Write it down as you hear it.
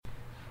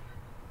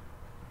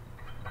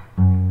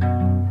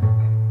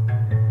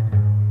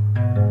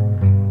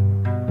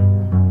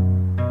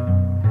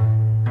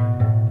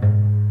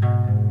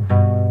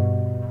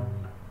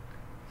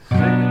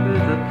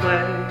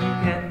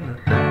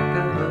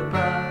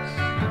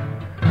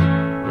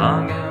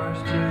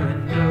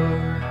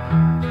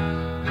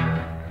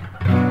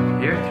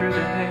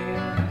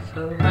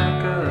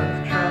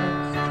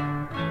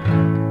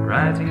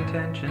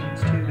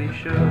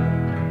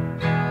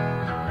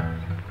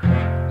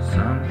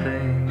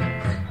things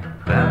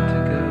about to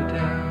go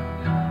down.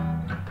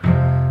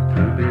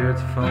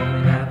 Bluebeards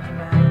foaming at the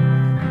mouth.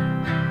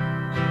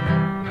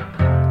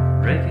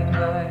 Raking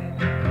light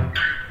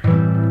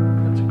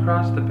cuts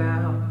across the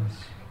bows.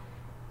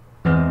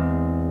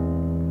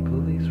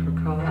 Police were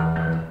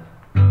called.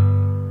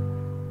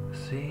 The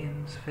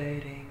scene's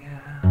fading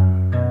out.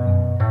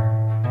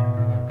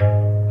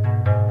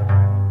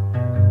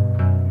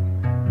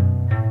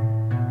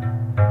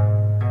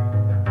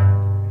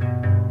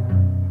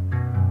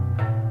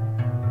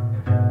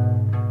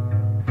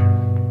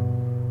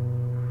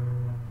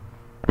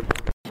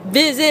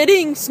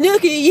 Visiting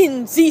Snooky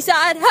in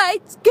Seaside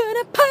Heights.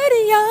 Gonna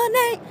party all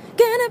night.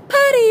 Gonna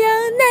party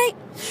all night.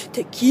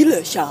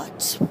 Tequila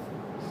shots.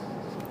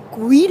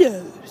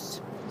 Guidos.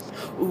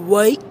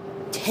 White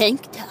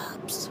tank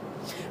tops.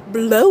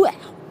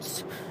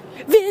 Blowouts.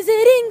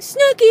 Visiting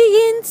Snooky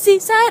in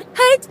Seaside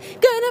Heights.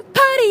 Gonna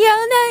party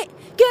all night.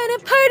 Gonna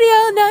party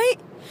all night.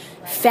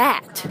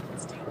 Fat.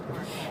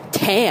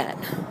 Tan.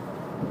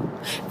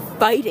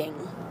 Fighting.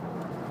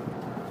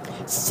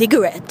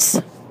 Cigarettes.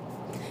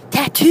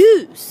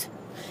 Tattoos.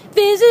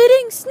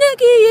 Visiting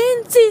Snooky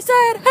in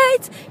Seaside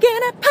Heights.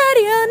 Gonna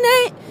party all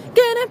night.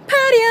 Gonna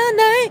party all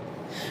night.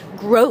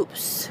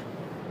 Gross.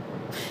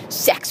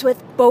 Sex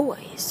with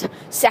boys.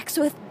 Sex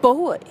with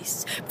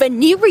boys.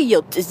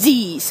 Venereal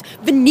disease.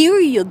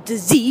 Venereal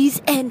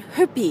disease and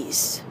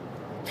herpes.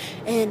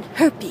 And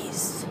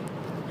herpes.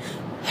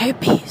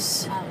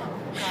 Herpes.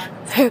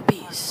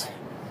 Herpes.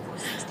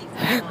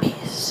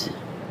 Herpes.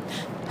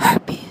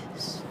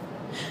 Herpes.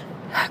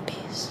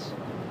 Herpes.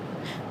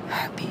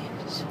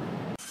 Herpes.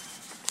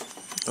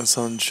 A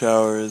sun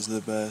shower is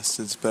the best.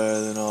 It's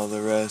better than all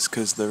the rest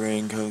because the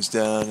rain comes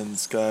down and the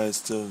sky is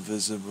still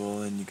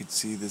visible and you can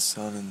see the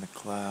sun in the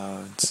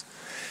clouds.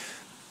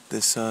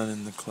 The sun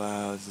in the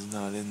clouds is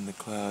not in the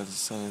clouds. The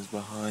sun is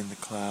behind the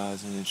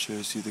clouds and it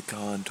shows you the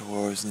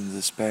contours and the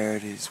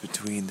disparities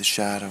between the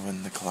shadow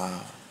and the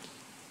cloud.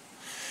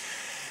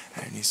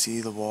 And you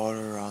see the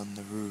water on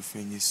the roof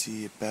and you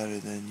see it better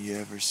than you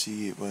ever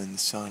see it when the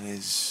sun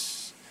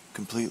is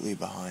completely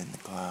behind the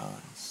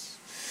clouds.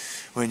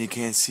 When you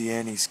can't see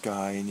any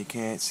sky and you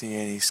can't see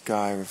any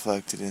sky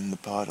reflected in the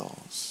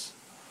puddles.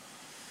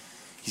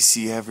 You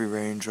see every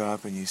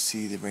raindrop and you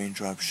see the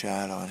raindrop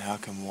shadow. And how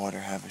can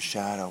water have a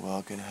shadow? Well,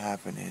 it can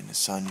happen in a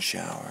sun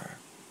shower.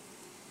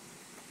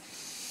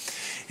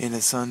 In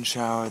a sun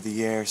shower,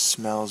 the air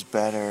smells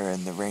better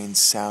and the rain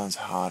sounds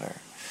hotter.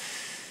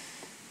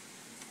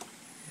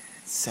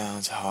 It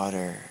sounds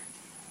hotter.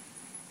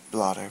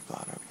 Blotter,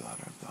 blotter,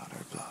 blotter, blotter.